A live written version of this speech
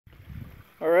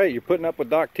Alright, you're putting up with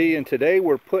Doc T, and today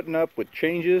we're putting up with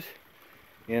changes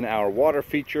in our water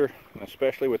feature,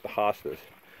 especially with the hostas.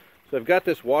 So I've got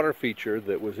this water feature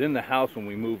that was in the house when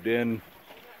we moved in,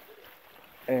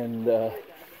 and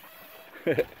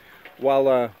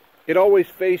while it always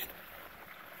faced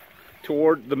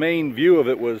toward the main view of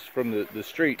it was from the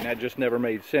street, and that just never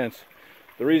made sense.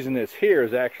 The reason it's here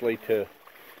is actually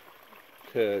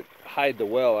to hide the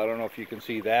well. I don't know if you can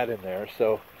see that in there.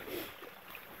 So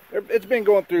it's been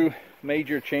going through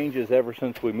major changes ever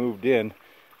since we moved in,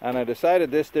 and I decided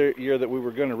this year that we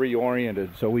were going to reorient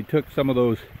it. So we took some of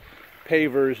those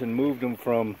pavers and moved them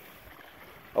from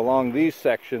along these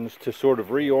sections to sort of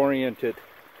reorient it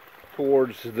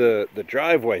towards the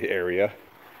driveway area,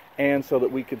 and so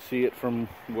that we could see it from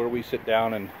where we sit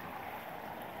down and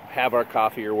have our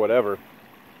coffee or whatever.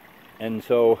 And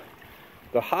so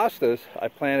the hostas I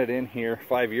planted in here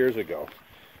 5 years ago,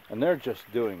 and they're just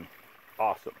doing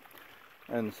awesome.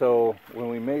 And so when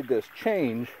we made this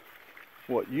change,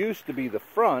 what used to be the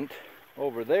front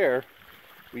over there,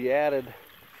 we added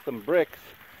some bricks,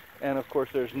 and of course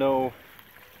there's no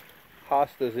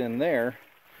hostas in there,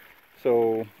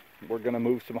 so we're going to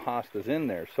move some hostas in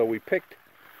there. So we picked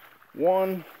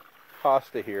one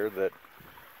hosta here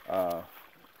that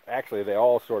actually they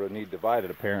all sort of need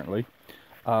divided apparently,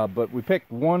 but we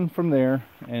picked one from there,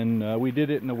 and we did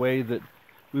it in a way that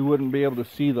we wouldn't be able to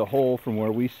see the hole from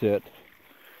where we sit.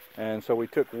 And so we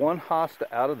took one hosta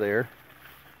out of there,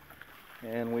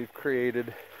 and we've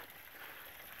created,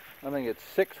 I think it's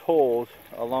 6 holes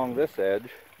along this edge.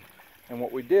 And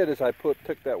what we did is I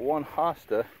took that one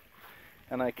hosta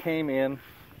and I came in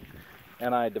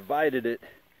and I divided it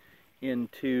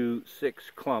into 6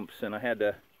 clumps, and I had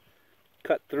to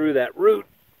cut through that root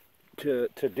to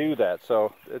do that.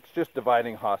 So it's just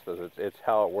dividing hostas. It's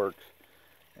how it works.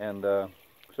 And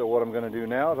so what I'm going to do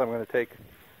now is I'm going to take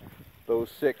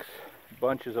those 6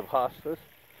 bunches of hostas,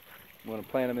 I'm going to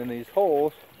plant them in these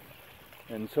holes,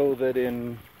 and so that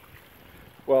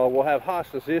we'll have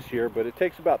hostas this year, but it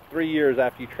takes about 3 years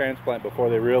after you transplant before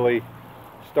they really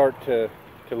start to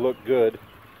look good,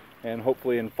 and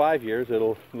hopefully in 5 years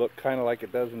it'll look kind of like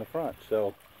it does in the front.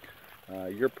 So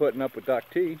you're putting up with Doc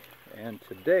T, and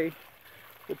today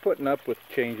we're putting up with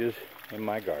changes in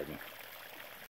my garden.